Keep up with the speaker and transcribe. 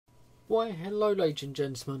Why, hello ladies and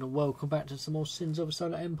gentlemen, and welcome back to some more Sins of the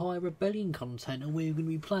Solar Empire Rebellion content, and we're going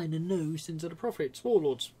to be playing the new Sins of the Prophets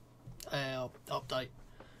Warlords update.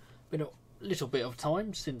 Been a little bit of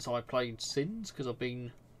time since I played Sins, because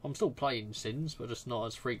I'm still playing Sins, but just not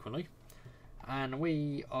as frequently. And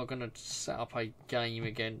we are going to set up a game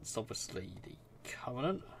against, obviously, the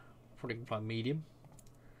Covenant. Probably going to play medium.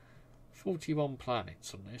 41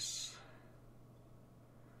 planets on this.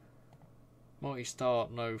 Multi-star,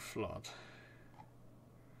 no flood.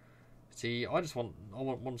 See, I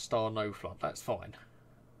want 1 star, no flood. That's fine.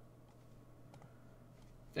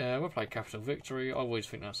 We'll play Capital Victory. I always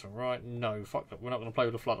think that's alright. No, fuck that. We're not going to play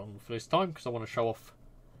with a flood on for this time because I want to show off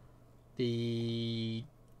the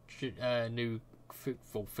new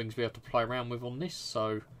things we have to play around with on this.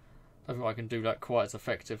 So I don't think I can do that quite as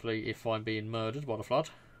effectively if I'm being murdered by the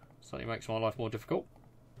flood. Certainly makes my life more difficult.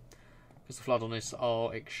 Because the flood on this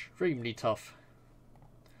are extremely tough.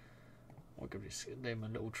 I'll give them a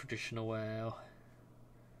little traditional yeah,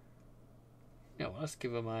 well, let's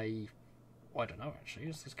give them a... I don't know actually,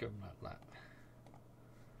 let's give them that.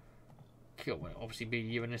 Cool, we'll obviously be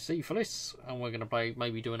UNSC for this, and we're going to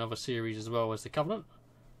maybe do another series as well as the Covenant,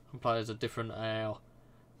 and play as a different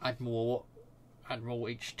Admiral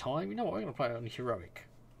each time. You know what, we're going to play on Heroic.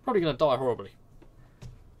 Probably going to die horribly.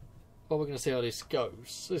 But we're going to see how this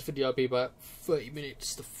goes. This video will be about 30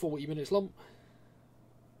 minutes to 40 minutes long.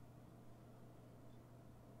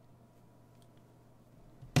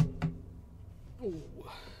 Ooh.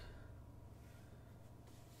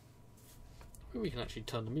 I think we can actually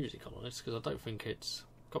turn the music on this, because I don't think it's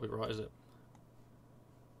copyright, is it?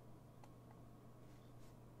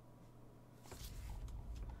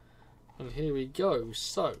 And here we go.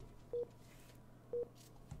 So,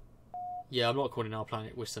 yeah, I'm not calling our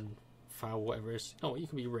planet Whiston. Foul, whatever it is. Oh, you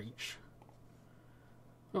can be Reach.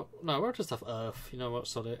 Oh, no, we'll just have Earth. You know what,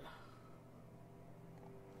 sod it.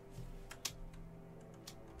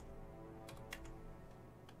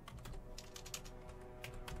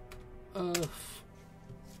 Earth.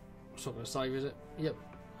 It's not going to save, is it? Yep.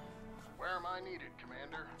 Where am I needed,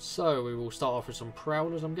 Commander? So, we will start off with some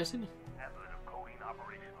Prowlers, I'm guessing. Method of coding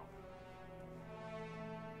operational.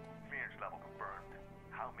 Clearance level confirmed.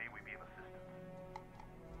 How may we be of assistance?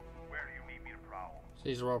 Where do you need me to prowl? So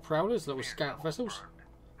these are our Prowlers, little scout vessels.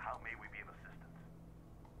 How may we be of assistance?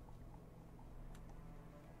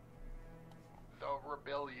 The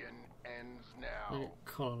rebellion ends now.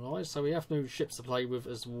 Colonised, so we have new ships to play with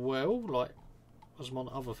as well, like as on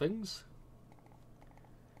other things.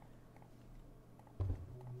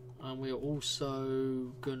 And we're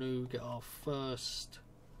also going to get our first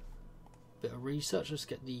bit of research. Let's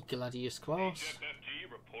get the Gladius class.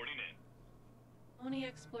 HFFG reporting in. Oni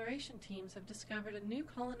exploration teams have discovered a new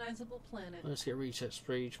colonizable planet. Let's get research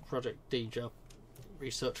speed, Project Deja.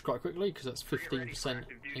 Research quite quickly because that's 15%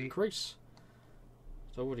 increase.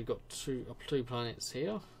 So I've already got two planets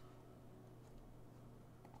here.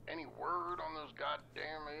 Any word on those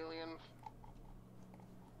goddamn aliens?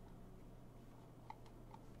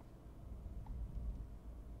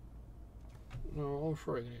 No, I'm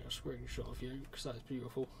probably going to get a screenshot of you because that's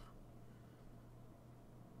beautiful.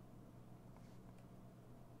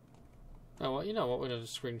 Oh, well, you know what? We're going to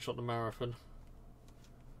screenshot the marathon.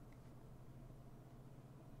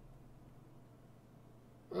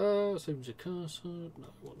 Zooms a cursor. No,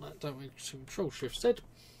 I want that. Don't make Control Shift Z.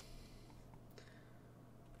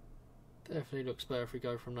 Definitely looks better if we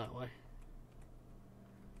go from that way.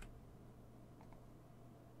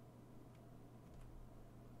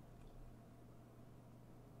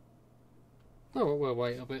 Oh, we'll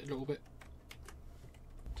wait a little bit.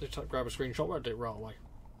 Just grab a screenshot. We'll do it right away.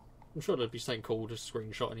 I'm sure there'd be something cool to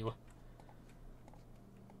screenshot anyway.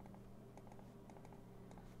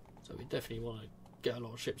 So we definitely want to get a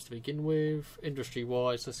lot of ships to begin with. Industry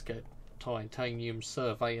wise, let's get titanium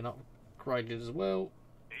surveying upgraded as well.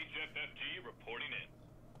 HFFG reporting in.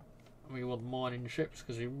 And we want mining ships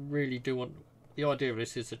because we really do want. The idea of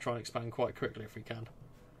this is to try and expand quite quickly if we can.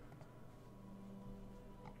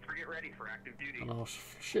 Frigate ready for active duty. And our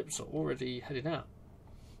ships are already heading out.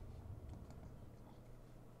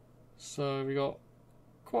 So we got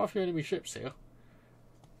quite a few enemy ships here.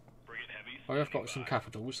 Frigate heavy. I have got some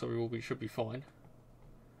capitals, so should be fine.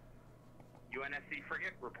 UNSC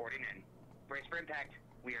frigate reporting in. Brace for impact.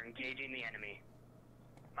 We are engaging the enemy.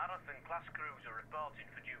 Marathon class cruiser reporting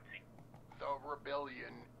for duty. The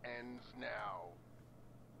rebellion ends now.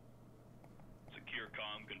 Secure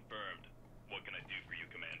comm confirmed. What can I do for you,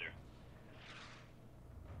 Commander?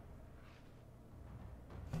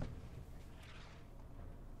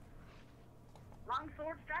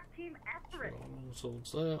 Longsword strap team after it. Long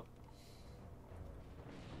swords there.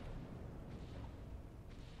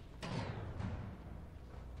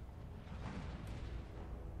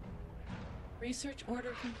 Research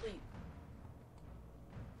order complete.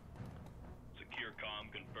 Secure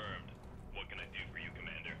comm confirmed. What can I do for you,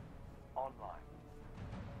 Commander? Online.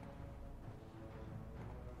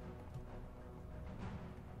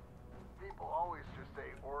 People always just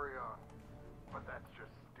say Orion, but that's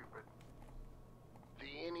just stupid. The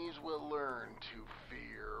innies will learn to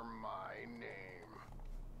fear my name.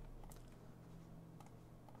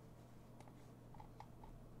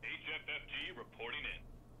 HFFG reporting in.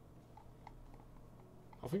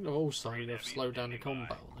 I think they're also they've slowed down the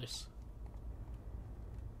combat on this.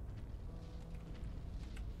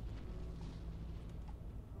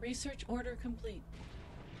 Research order complete.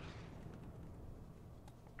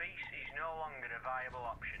 Base is no longer a viable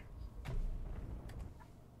option.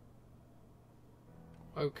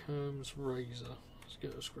 Occam's razor. Let's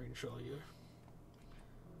get a screenshot of you.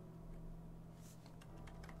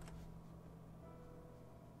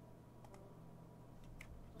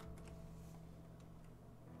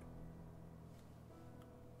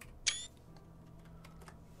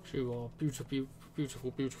 To our beautiful,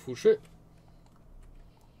 beautiful, beautiful ship.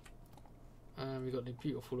 And we've got the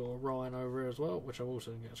beautiful little Orion over here as well, which I'm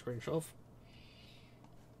also going to get a screenshot of.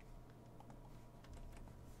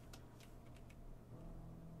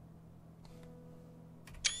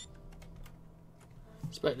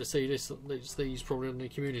 Expect to see these probably on the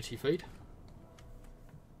community feed.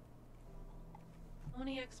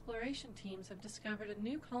 Colony exploration teams have discovered a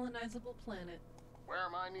new colonizable planet. Where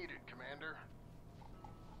am I needed, Commander?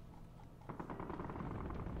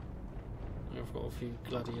 I've got a few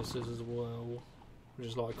gladiuses as well, which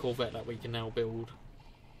is like a Corvette that we can now build.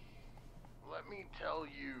 Let me tell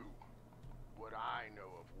you what I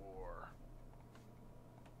know of war.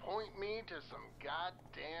 Point me to some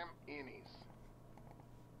goddamn innies.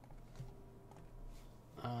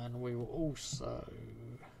 And we will also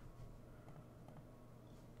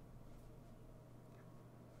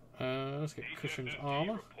let's get cushioned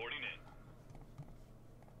armor. Reporting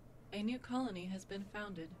in. A new colony has been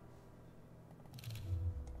founded.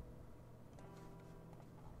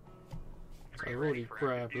 So I've already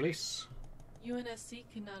grabbed this. UNSC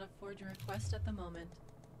cannot afford your request at the moment.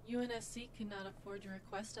 UNSC cannot afford your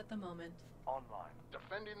request at the moment. Online.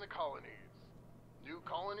 Defending the colonies. New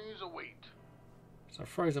colonies await. So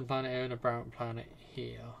frozen planet here and a brown planet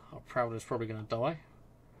here. Our Prowler's probably going to die.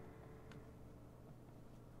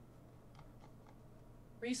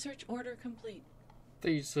 Research order complete.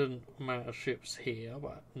 Decent amount of ships here,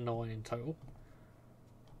 about 9 in total.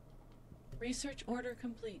 Research order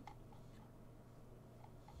complete.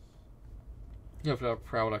 Hopefully our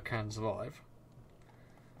Prowler can survive.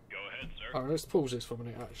 Go ahead, sir. Alright, let's pause this for a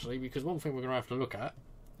minute actually, because one thing we're going to have to look at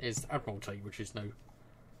is Admiralty, which is new.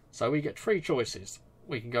 So we get 3 choices.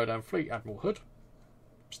 We can go down Fleet Admiral Hood,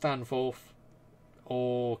 Stanforth,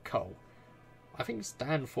 or Cole. I think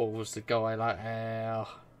Stanforth was the guy that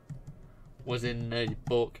was in the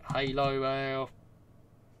book Halo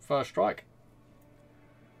First Strike,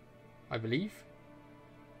 I believe.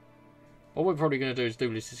 What we're probably going to do is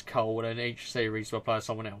do this as Cole, and then each series we'll play as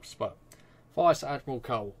someone else. But Vice Admiral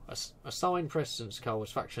Cole, assigned Preston's Cole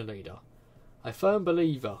as faction leader. A firm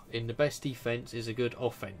believer in the best defence is a good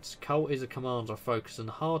offence. Cole is a commander focused on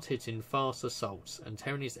hard-hitting, fast assaults and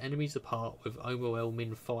tearing his enemies apart with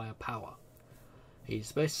overwhelming firepower. He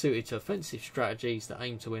is best suited to offensive strategies that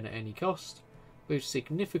aim to win at any cost, with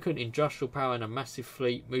significant industrial power and a massive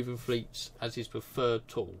fleet, moving fleets as his preferred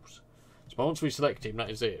tools. So once we select him,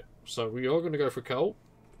 that is it. So we are going to go for Cole.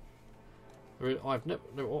 I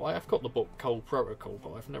have got the book Cole Protocol,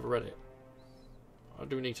 but I've never read it. I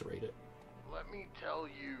do need to read it. Let me tell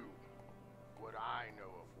you what I know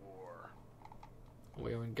of war.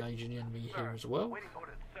 We are engaging the enemy here as well. Waiting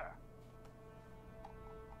orders, sir.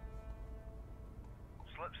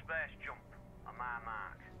 Slip space jump on my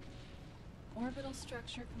mark. Orbital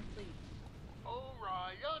structure complete.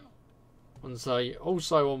 Orion! And say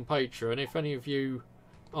also on Patreon, if any of you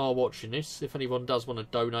are watching this, if anyone does want to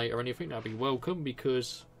donate or anything, that'd be welcome,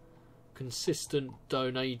 because consistent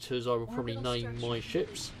donators I will probably name my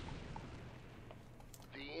ships.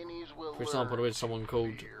 For example, there is someone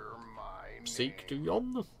called Seek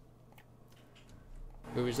Duyon,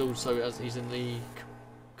 who is also, as he's in the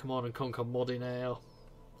Command and Conquer mod in our,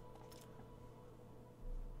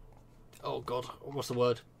 oh god, what's the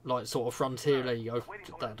word? Like sort of frontier. There you go.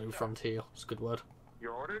 That'll do, frontier. It's a good word.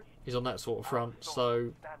 Your orders? He's on that sort of front,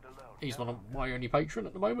 so he's one of my only patron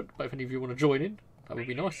at the moment. But if any of you want to join in, that would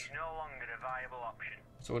be nice. No longer a viable option.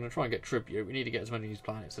 So we're going to try and get tribute. We need to get as many of these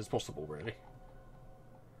planets as possible, really.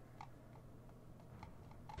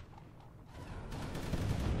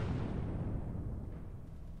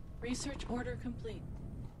 Research order complete.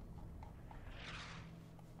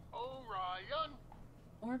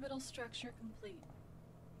 Orbital structure complete.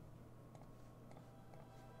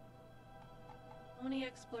 Oni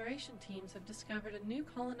exploration teams have discovered a new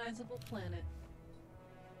colonizable planet.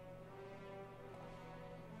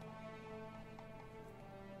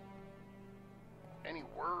 Any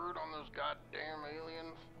word on those goddamn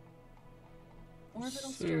aliens? Orbital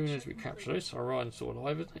As soon structure as we capture complete. this, Orion's still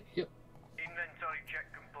alive, isn't it? Yep. Inventory check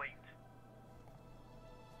complete.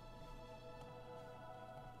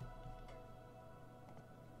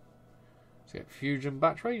 Let's get fusion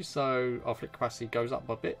batteries, so our flick capacity goes up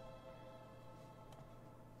a bit.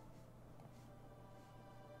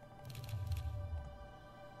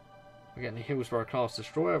 We're getting the Hillsborough class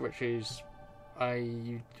destroyer, which is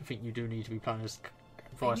I think you do need to be playing as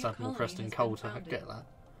Vice new Admiral colony Preston has Cole been to founded. get that.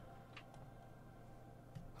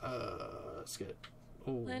 Let's get.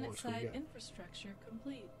 Oh, what should we Planet-side get? infrastructure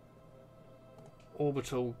complete.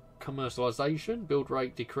 Orbital commercialization, build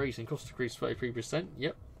rate decrease and cost decrease 33%.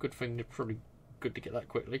 Yep, good thing. It's probably good to get that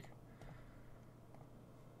quickly.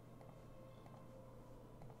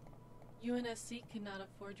 UNSC cannot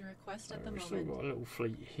afford your request at the We've still moment. got a little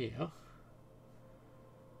fleet here.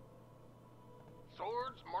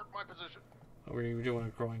 Swords, mark my position. I really do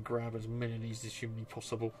want to try and grab as many of these as humanly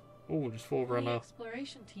possible. Oh, there's Oni Forerunner.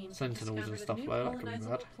 exploration teams have Sentinels and discovered stuff a new like that can be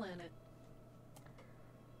colonizable bad. planet.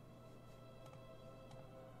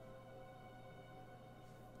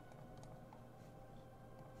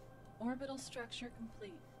 Orbital structure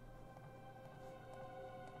complete.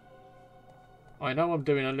 I know I'm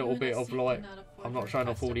doing a little bit of UNSC like, cannot afford I'm your not showing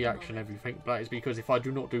off request all at the the action and moment. everything, but it's because if I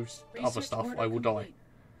do not do other Research stuff, order I will die. complete.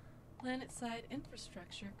 Planet-side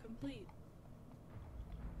infrastructure complete.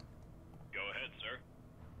 Go ahead, sir.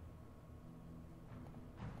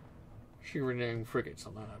 Shooting frigates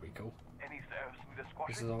on that, that'd be cool. Any service with a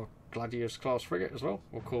This squadron? is our Gladius class frigate as well,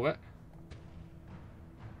 or corvette.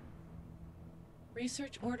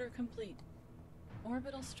 Research order complete.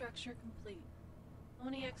 Orbital structure complete.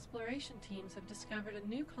 Oni exploration teams have discovered a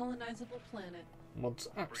new colonizable planet. Mod's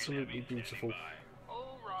absolutely beautiful.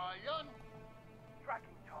 Orion!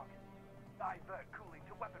 Tracking target. Divert cooling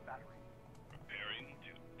to weapon battery. Preparing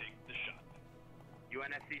to take the shot.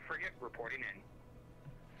 UNSC frigate reporting in.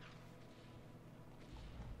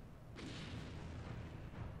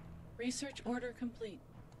 Research order complete.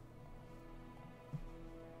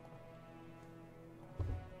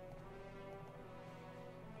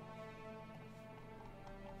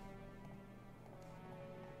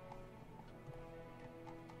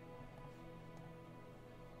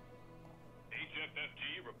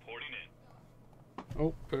 HFFG reporting in.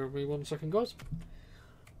 Oh, bear with me 1 second, guys.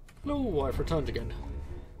 Hello, I've returned again.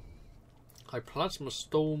 High plasma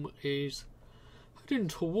storm is heading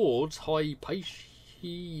towards high pace.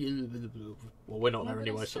 Well, we're not there Orbital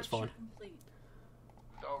anyway, so it's fine. structure complete.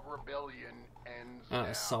 The rebellion ends Out now.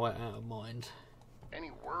 of sight, out of mind. Any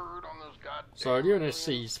word on those goddamn So the UNSC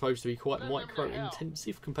aliens? is supposed to be quite Send them to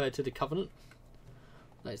micro-intensive compared to the Covenant.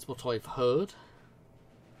 That's what I've heard.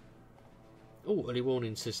 Oh, early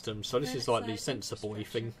warning system. So this is like the Planet-side sensor boy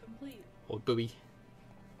thing, infrastructure complete. or buoy,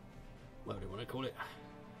 whatever you want to call it.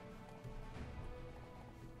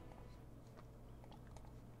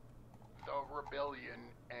 The rebellion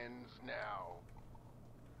ends now.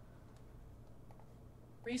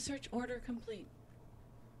 Research order complete.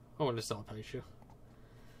 Oh, and it's Arpecia.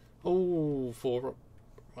 Oh, for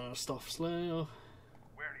stuffs there. Where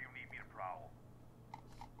do you need me to prowl?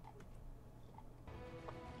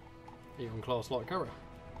 Even class like carrier.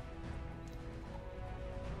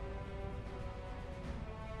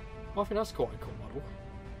 I think that's quite a cool model.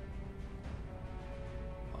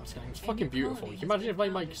 Oh, this game's A fucking new beautiful. colony Can you has imagine if been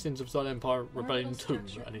they make founded. Sins of Zone Empire Rebellion Orbital 2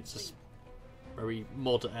 structure and it's just complete. very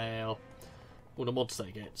mod all the mods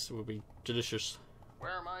they get will be delicious.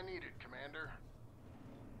 Where am I needed, Commander?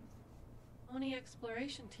 Oni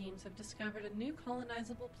exploration teams have discovered a new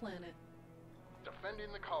colonizable planet.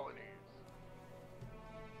 Defending the colonies.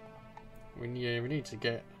 We need to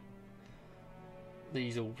get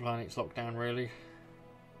these all planets locked down really.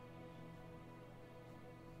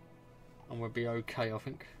 And we'll be okay, I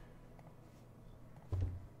think.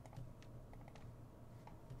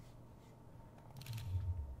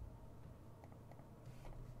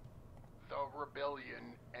 The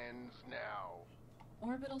rebellion ends now.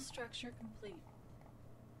 Orbital structure complete.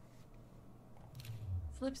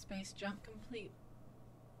 Slip space jump complete.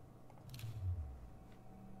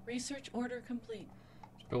 Research order complete.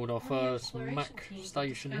 Let's build our Oni first exploration Mac teams have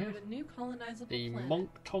station here. discovered a new colonizable The planet.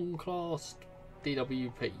 Moncton class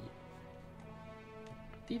DWP.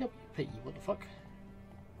 DWP, what the fuck?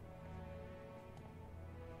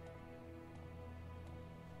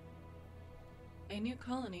 A new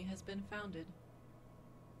colony has been founded.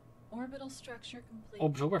 Orbital structure complete.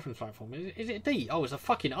 Orbital reference platform. Is it a D? Oh, it's a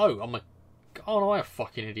fucking O. Oh no, I'm a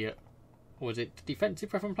fucking idiot. Or is it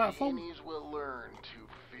defensive reference platform? The Innies will learn to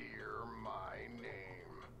fear my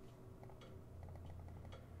name.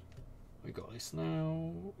 We got this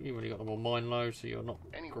now. You've only got them on mine low, so you're not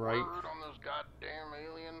Any great. word on those goddamn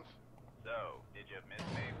aliens? So, did you miss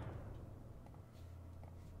me?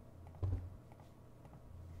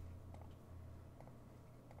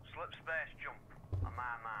 Slip space jump on my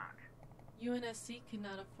mark. UNSC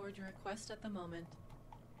cannot afford your request at the moment.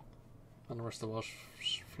 And the rest of our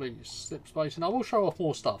fleet slip space. And I will show off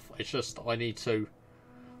more stuff. It's just I need to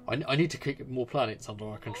keep more planets under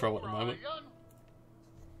our control at the moment. Orion?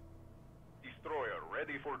 Destroyer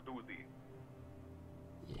ready for duty.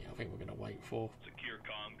 Yeah, I think we're going to wait for. Secure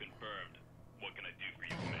comm confirmed. What can I do for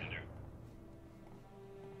you, Commander?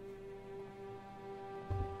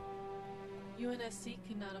 UNSC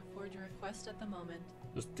cannot afford your request at the moment.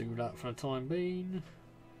 Just do that for the time being.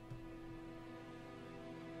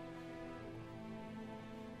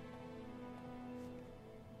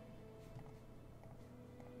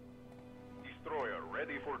 Destroyer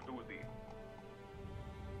ready for duty.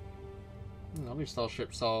 At least our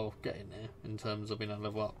ships are getting there in terms of being able to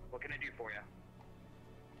level up. What can I do for you?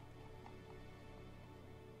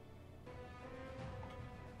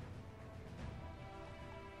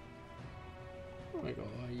 We got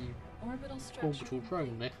a Orbital structure. orbital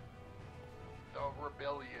drone there. The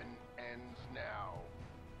rebellion ends now.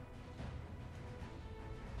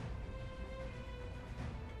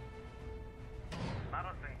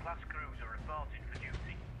 Marathon-class crews are reporting for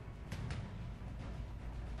duty.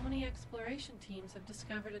 Oni exploration teams have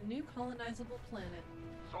discovered a new colonizable planet.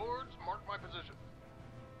 Swords, mark my position.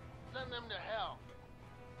 Send them to hell.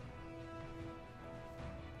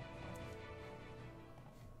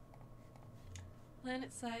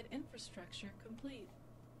 Planet-side infrastructure complete.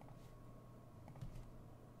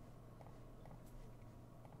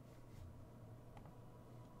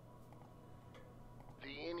 The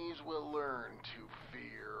Innies will learn to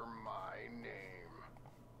fear my name.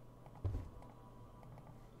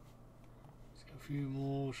 Let's get a few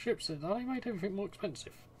more ships. Have they made everything more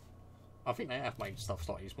expensive? I think they have made stuff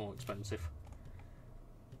slightly more expensive.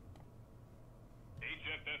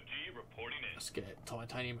 HFFG reporting in. Let's get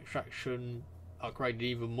titanium extraction upgraded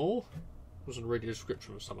even more. Wasn't reading the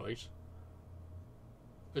description of some of these.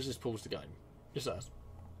 Let's just pause the game. Just as.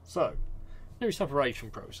 So, new separation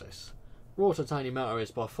process. Raw titanium metal is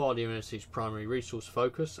by far the UNSC's primary resource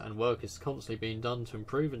focus, and work is constantly being done to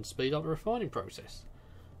improve and speed up the refining process.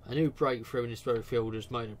 A new breakthrough in this very field has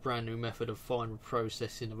made a brand new method of fine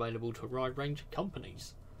processing available to a wide range of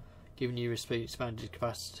companies, giving USP expanded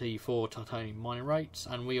capacity for titanium mining rates.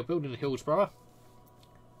 And we are building the Hillsborough,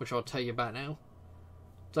 which I'll tell you about now.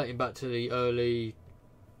 Dating back to the early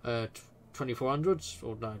 2400s,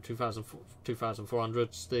 or no,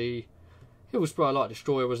 2400s, the Hillsborough Light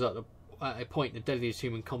Destroyer was at a point the deadliest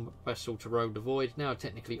human combat vessel to row the void. Now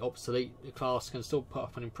technically obsolete, the class can still put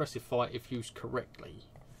up an impressive fight if used correctly.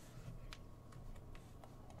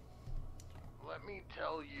 Let me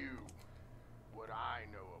tell you what I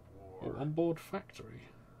know of war. Onboard factory.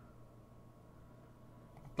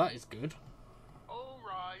 That is good.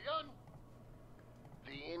 Orion!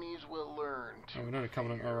 The Innies will learn to Oh, we know the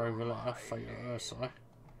Covenant are over like a fate at Ursa.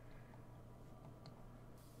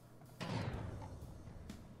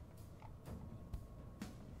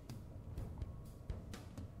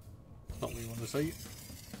 Not what we want to see.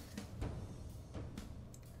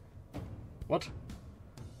 What?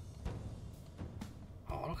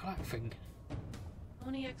 Oh, look at that thing.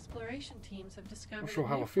 Oni exploration teams have discovered. I'm not sure a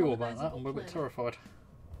how new I feel about that. colonizable I'm a bit planet. terrified.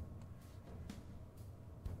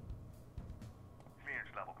 Clearance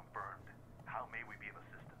level confirmed. How may we be of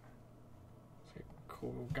assistance? Let's get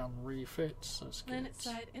coil gun refits. Let's get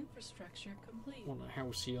Planet-side infrastructure complete. all the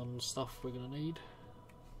Halcyon stuff we're going to need.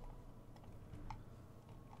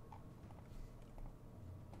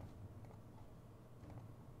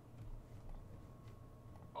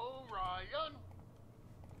 Orion!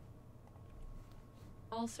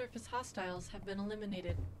 All surface hostiles have been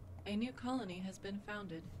eliminated. A new colony has been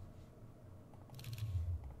founded.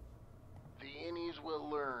 The Innies will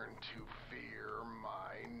learn to fear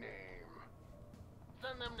my name.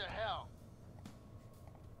 Send them to hell.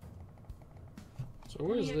 So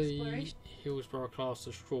where's Any the exploration? Hillsborough class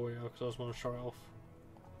destroyer? Because I just want to show it off.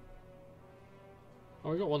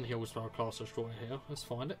 Oh, we got one Hillsborough class destroyer here. Let's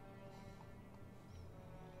find it.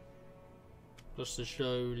 Just to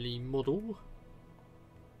show the model.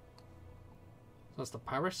 That's the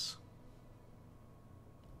Paris.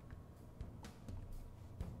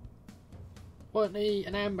 Weren't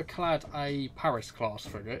an amber-clad a Paris class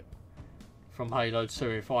frigate? from Halo 2,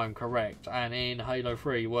 if I'm correct. And in Halo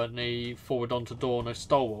 3, weren't the Forward Onto Dawn a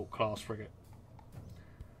Stalwart class frigate?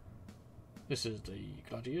 This is the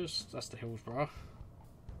Gladius, that's the Hillsborough.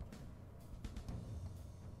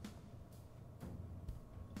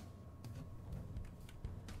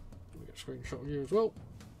 We get a screenshot of you as well.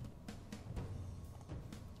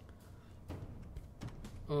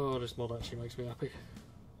 Oh, this mod actually makes me happy.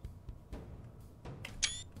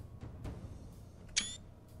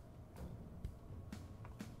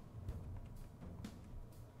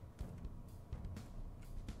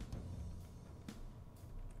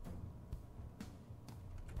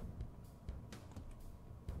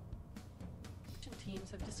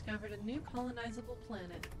 Teams have discovered a new colonizable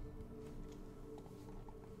planet.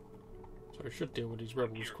 So we should deal with these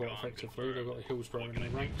rebels quite effectively. They've got a Hillsborough in their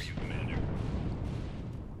ranks. Commander.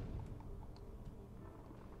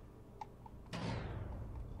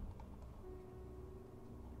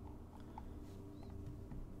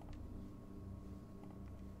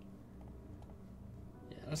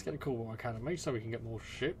 Yeah, let's get a cool War Academy so we can get more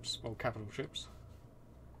ships, well, capital ships.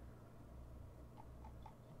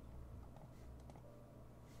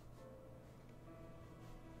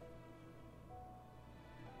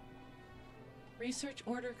 Research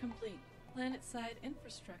order complete. Planet-side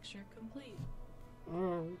infrastructure complete.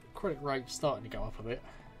 Credit rate's starting to go up a bit.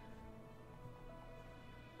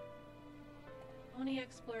 Oni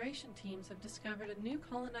exploration teams have discovered a new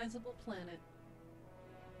colonizable planet.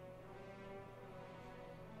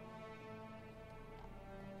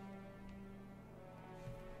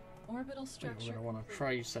 Orbital I think structure we're going to want a complete.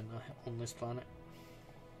 trade centre on this planet.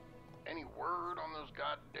 Any word on those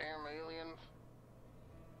goddamn aliens?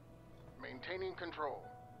 Maintaining control.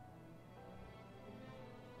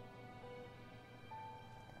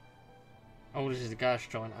 Oh, this is the gas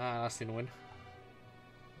giant. Ah, that's annoying.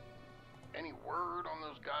 Any word on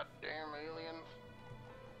those goddamn aliens?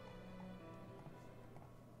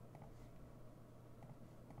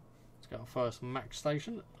 Let's get our first max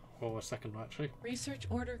station. Or a second, actually. Research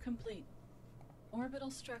order complete.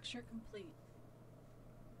 Orbital structure complete.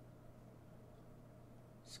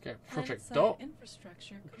 Let's get Project Planet-side Dot,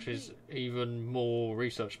 infrastructure which complete. is even more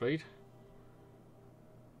research speed.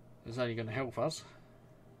 It's only going to help us.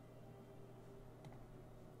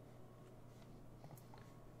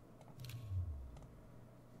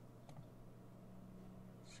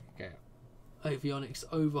 Let's get Avionics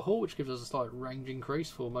Overhaul, which gives us a slight range increase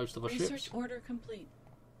for most of our Research ships. order complete.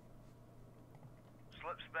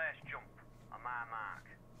 Slip space jump on my mark.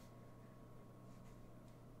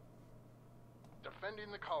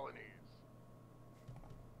 Defending the colonies.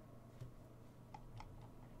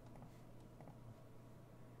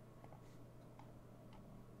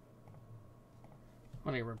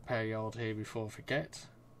 I need a repair yard here before I forget.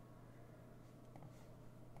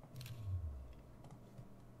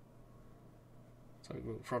 So we've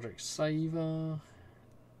got Project Saver,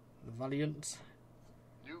 the Valiant.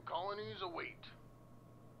 New colonies await.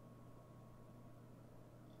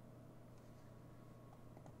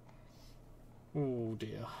 Oh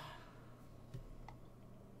dear.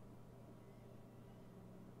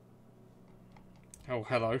 Oh,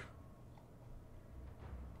 hello.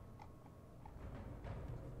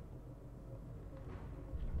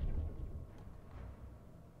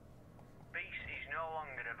 Beast is no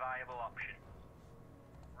longer a viable option.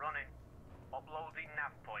 Running. Uploading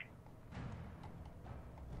nav point.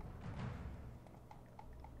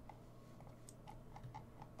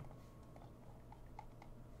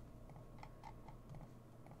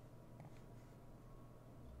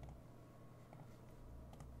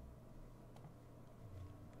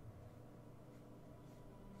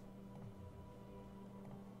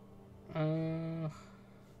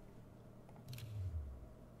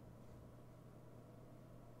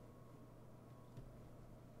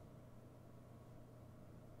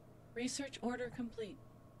 Research order complete.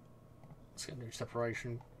 Let's get a new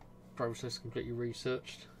separation process completely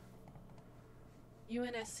researched.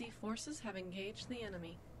 UNSC forces have engaged the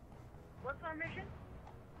enemy. What's our mission?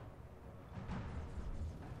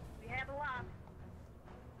 We have a lot.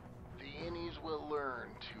 The innies will learn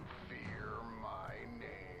to fear my name.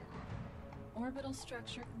 Orbital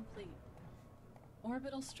structure complete.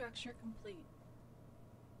 Orbital structure complete.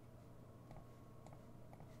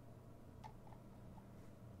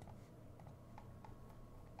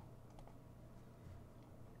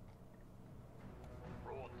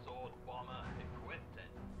 Broadsword bomber equipped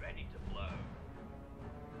and ready to blow.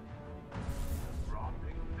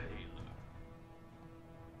 Dropping payload.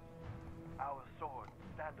 Our swords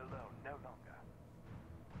stand alone no longer.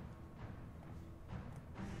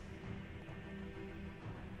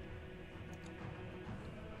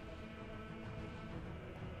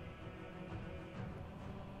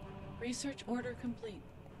 Research order complete.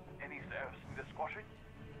 Any service in the squashing?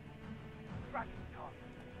 Right, Tom.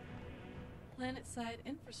 Planet-side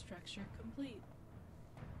infrastructure complete.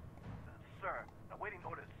 Sir, awaiting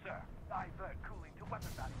orders, sir. Divert cooling to weapon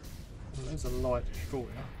batteries. Well, there's a light destroyer.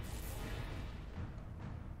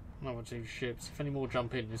 Another 2 ships. If any more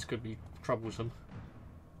jump in, this could be troublesome.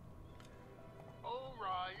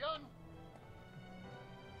 Orion!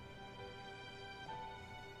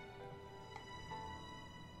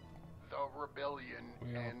 The rebellion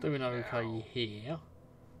We are ends doing okay now. here.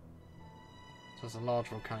 So it's a large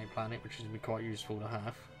volcanic planet, which is going to be quite useful to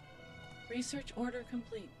have. Research order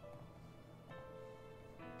complete.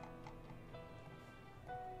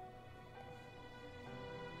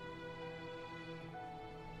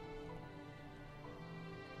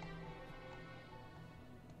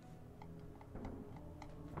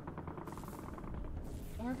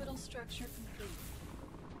 Orbital structure complete.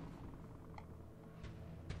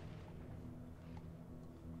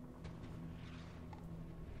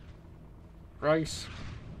 Grace.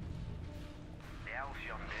 The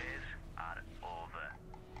halcyon days are over.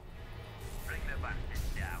 Bring the bastards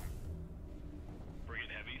down.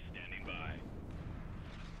 Frigate Heavy standing by.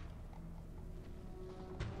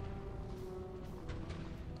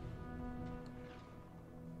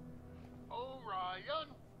 Orion!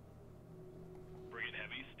 Frigate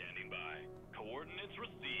Heavy standing by. Coordinates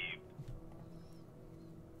received.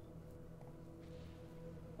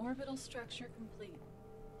 Orbital structure complete.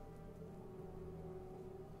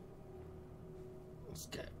 Let's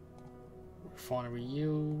get refinery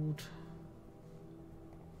yield.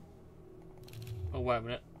 Oh, wait a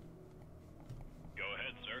minute. Go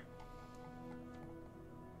ahead, sir.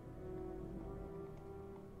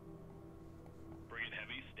 Frigate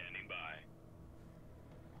Heavy standing by.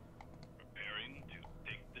 Preparing to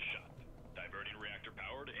take the shot. Diverting reactor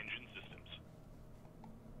power to engine systems.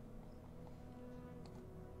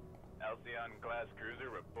 Halcyon-class cruiser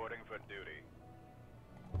reporting for duty.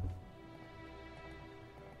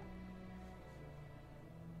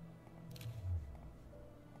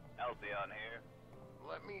 Halcyon here.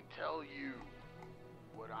 Let me tell you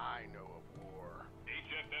what I know of war.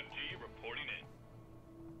 HFFG reporting in.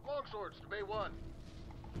 Longswords to Bay 1.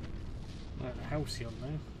 Halcyon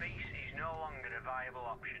there. Peace is no longer a viable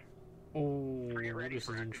option. Oh, ready this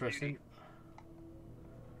for is active interesting.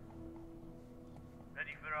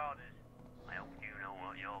 Ready for orders. I hope you know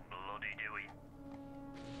what you're bloody doing.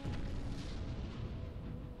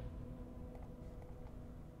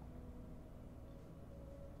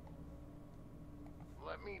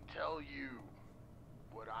 Let me tell you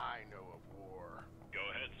what I know of war. Go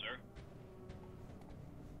ahead, sir.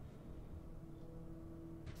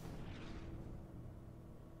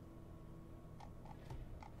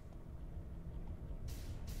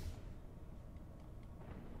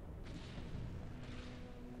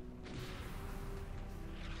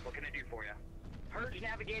 What can I do for you? Purge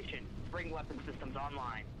navigation. Bring weapon systems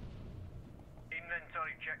online.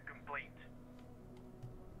 Inventory check complete.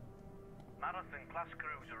 Marathon class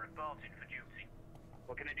cruiser reporting for duty.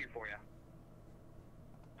 What can I do for you?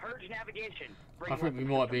 Purge navigation. Bring I think we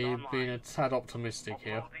weapon might be systems being online. a tad optimistic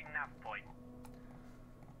here. Uploading nav point.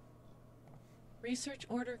 Research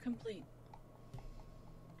order complete.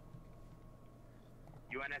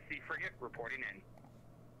 UNSC frigate reporting in.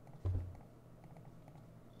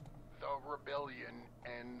 The rebellion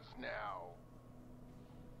ends now.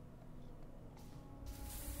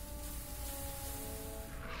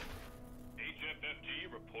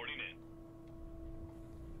 HFFG reporting in.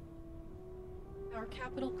 Our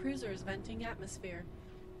capital cruiser is venting atmosphere.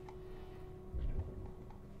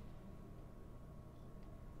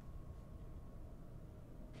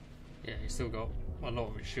 Yeah, he's still got a lot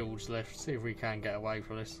of his shields left. See if we can get away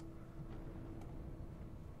from this.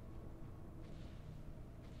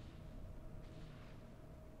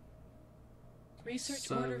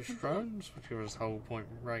 Research order Service complete. drones, which give us whole point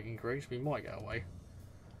rate increase. We might get away.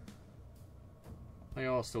 They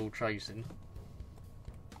are still chasing.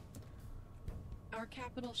 Our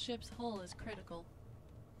capital ship's hull is critical.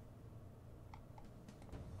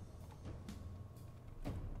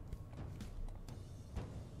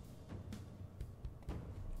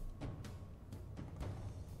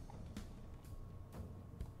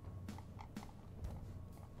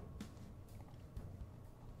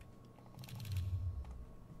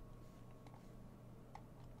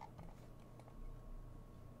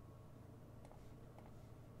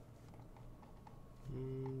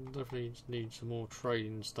 Definitely need some more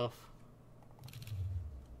trading stuff.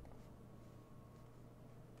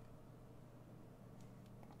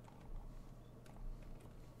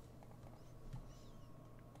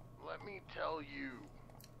 Let me tell you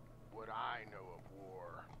what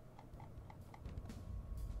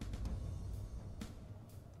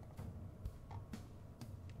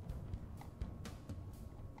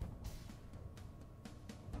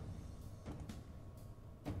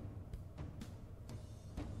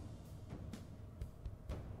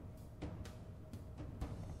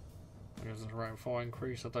there's a rate of fire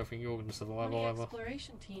increase. I don't think you're going to survive Many either.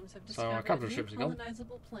 exploration teams have So a discovered couple a of new ships are gone.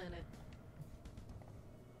 colonizable planet.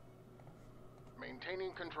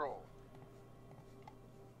 Maintaining control.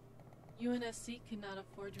 UNSC cannot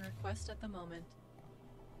afford your request at the moment.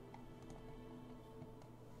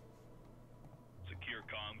 Secure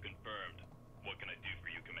comm confirmed. What can I do for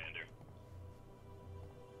you, Commander?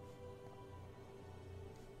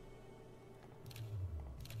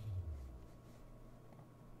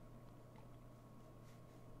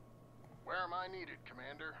 Where am I needed,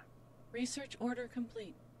 Commander? Research order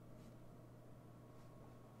complete.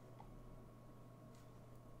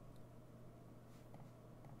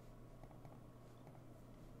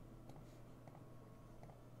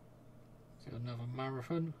 Is it another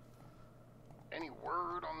marathon? Any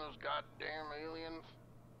word on those goddamn aliens?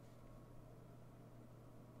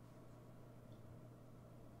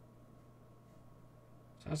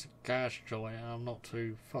 So that's a gas joy, and I'm not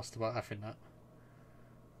too fussed about having that.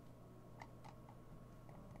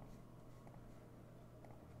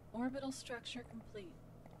 Orbital structure complete.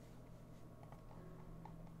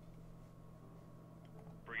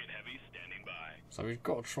 Frigate Heavy standing by. So we've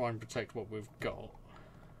got to try and protect what we've got.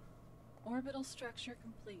 Orbital structure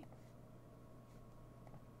complete.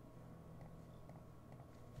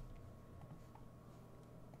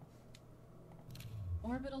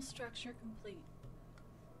 Orbital structure complete.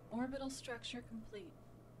 Orbital structure complete.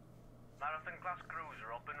 Marathon class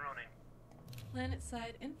cruiser up and running.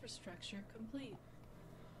 Planet-side infrastructure complete.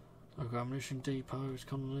 Local ammunition depots,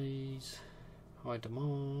 colonies, high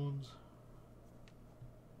demands.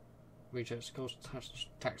 Reject cost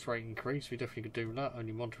tax rate increase. We definitely could do that.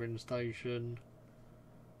 Only monitoring station.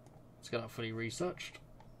 Let's get that fully researched.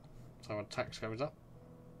 So our tax goes up.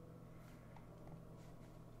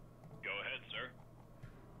 Go ahead, sir.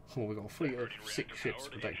 Oh, we've got a fleet of Diverting 6 reactor ships power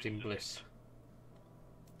to protecting engine Bliss. systems.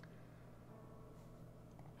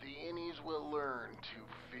 The innies will learn to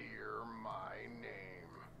fear my name.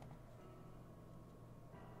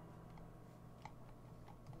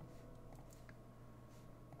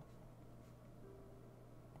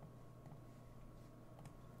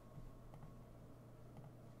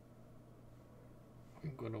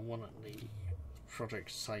 I'm going to want the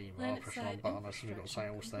project save. I'll Planet push the wrong side button. I should have got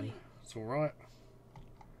infrastructure sales then. complete. It's alright.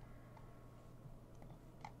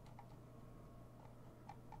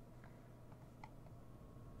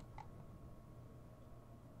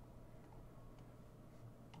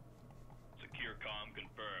 Secure comm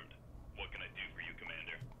confirmed. What can I do for you,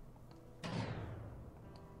 Commander?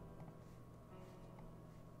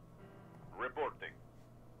 Reporting.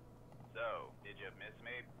 So, did you miss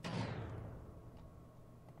me?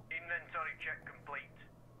 Inventory check complete.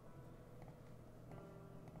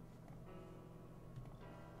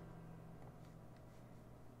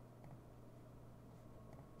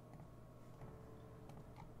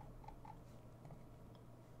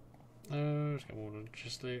 Let's get more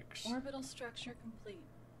logistics. Orbital structure complete.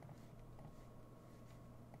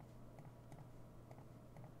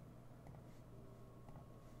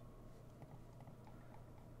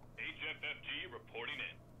 HFFG reporting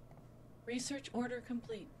in. Research order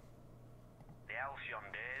complete. The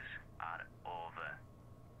halcyon days are over.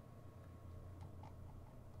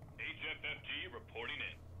 HFFG reporting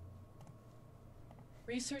in.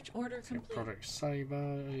 Research order Let's get complete. Project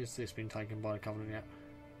Saber. Has this been taken by the Covenant yet?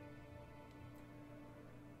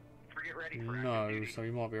 Frigate ready for active No, duty. so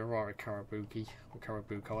we might be alright with Karabuki or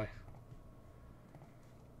Karabukai.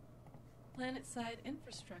 Planet-side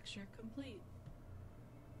infrastructure complete.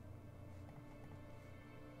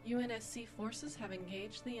 UNSC forces have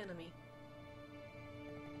engaged the enemy.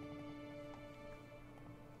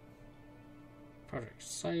 Project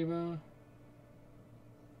Saber.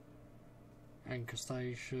 Anchor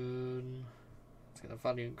Station. Let's get the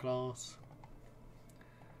Valiant class.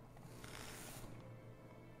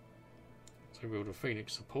 So we'll do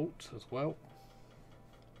Phoenix support as well.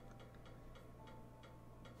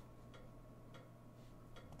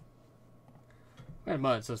 It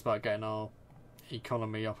might just about getting our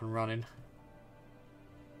economy up and running.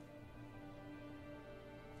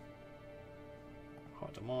 High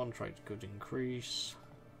demand, trade could increase.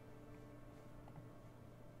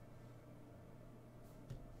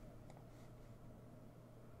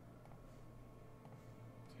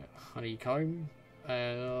 Honeycomb,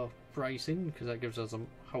 bracing, because that gives us a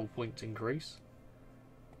whole point increase.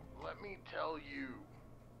 Let me tell you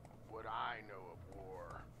what I know of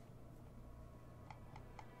war.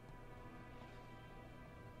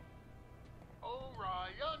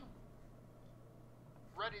 Orion!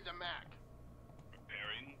 Ready the Mac.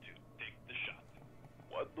 Preparing to take the shot.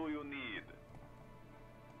 What do you need?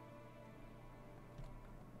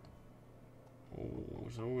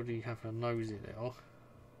 was already having a nosy there.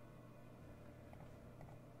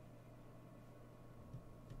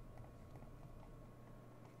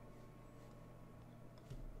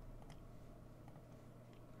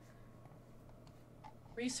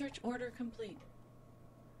 Research order complete.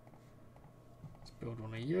 Let's build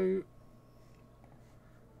on a U.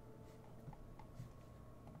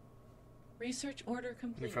 Research order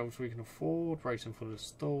complete. Anything else we can afford? Racing for the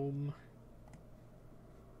storm.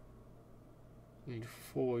 Need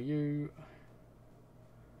 4 U.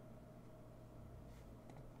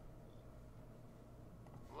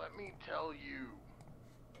 Let me tell you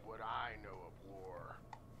what I know of war.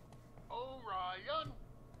 Orion,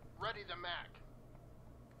 ready the Mac.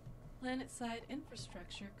 Planet-side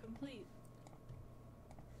infrastructure complete.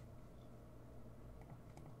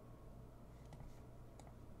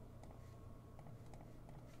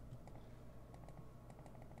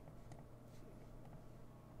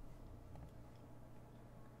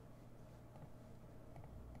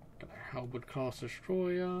 Got a Halberd class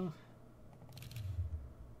destroyer.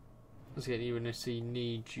 Let's get UNSC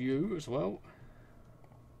needs you as well.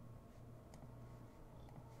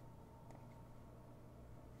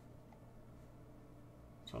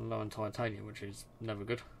 It's on low on titanium, which is never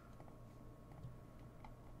good.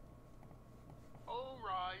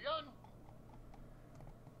 Orion.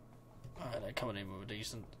 They're coming in with a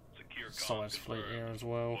decent Secure size fleet confirmed. here as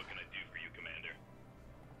well. What can I do for you, Commander?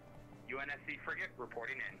 UNSC frigate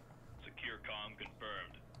reporting in. Secure comm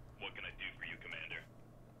confirmed. What can I do for you, Commander?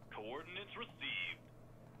 Coordinates received.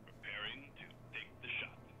 Preparing to take the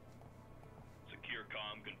shot. Secure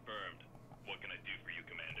comm confirmed. What can I do for you,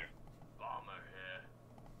 Commander? Bomber here.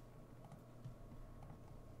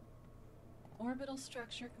 Orbital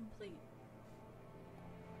structure complete.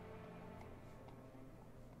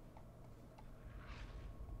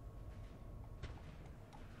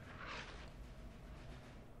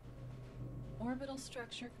 Orbital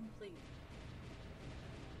structure complete.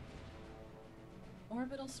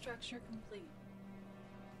 Orbital structure complete.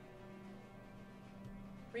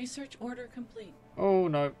 Research order complete. Oh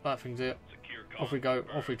no, that thing's it. Secure comm Off we go,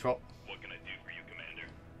 confirmed. off we trot. What can I do for you, Commander?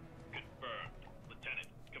 Confirmed. Lieutenant,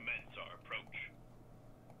 commence our approach.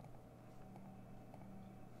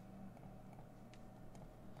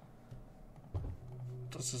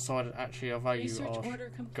 Just decided actually I value Research our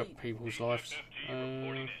order complete. people's lives. HFFG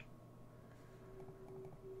reporting in.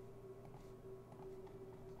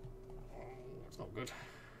 It's not good.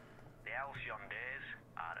 The halcyon days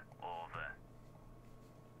are over.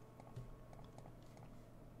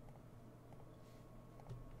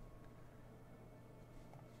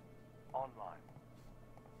 Online.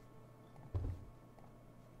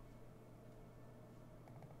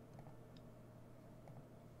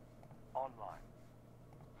 Online.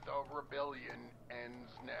 The rebellion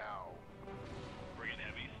ends now. Frigate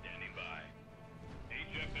Heavy standing by.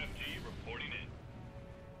 HFFG reporting in.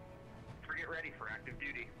 Frigate ready for active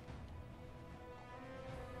duty.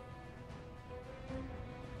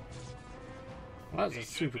 Well, that's a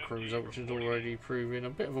super cruiser, which is already proving a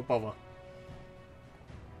bit of a bother.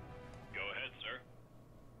 Go ahead, sir.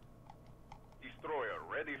 Destroyer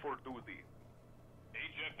ready for duty.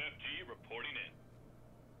 HFFG reporting in.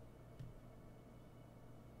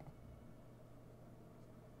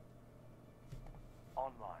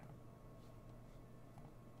 Online.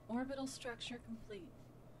 Orbital structure complete.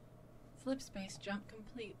 Slip space jump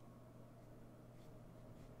complete.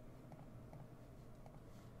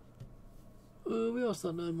 We are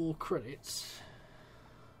starting to earn more credits.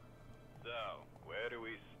 So, where do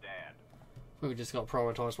we stand? We just got to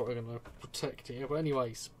prioritise what we're going to protect here. But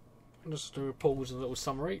anyways, I'm just going to pause a little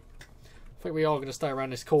summary. I think we are going to stay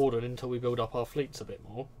around this cordon until we build up our fleets a bit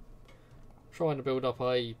more. Trying to build up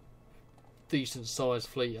a decent sized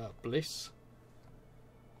fleet at Bliss,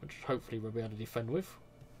 which hopefully we'll be able to defend with.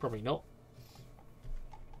 Probably not.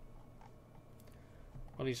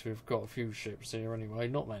 At least we've got a few ships here anyway,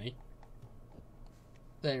 not many.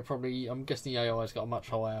 They're probably, I'm guessing the AI's got a much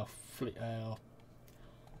higher fleet,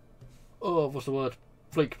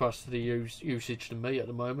 fleet capacity usage than me at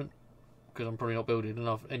the moment, because I'm probably not building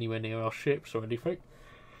enough anywhere near our ships or anything.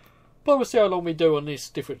 But we'll see how long we do on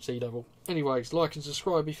this different sea level. Anyways, like and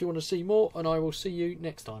subscribe if you want to see more, and I will see you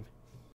next time.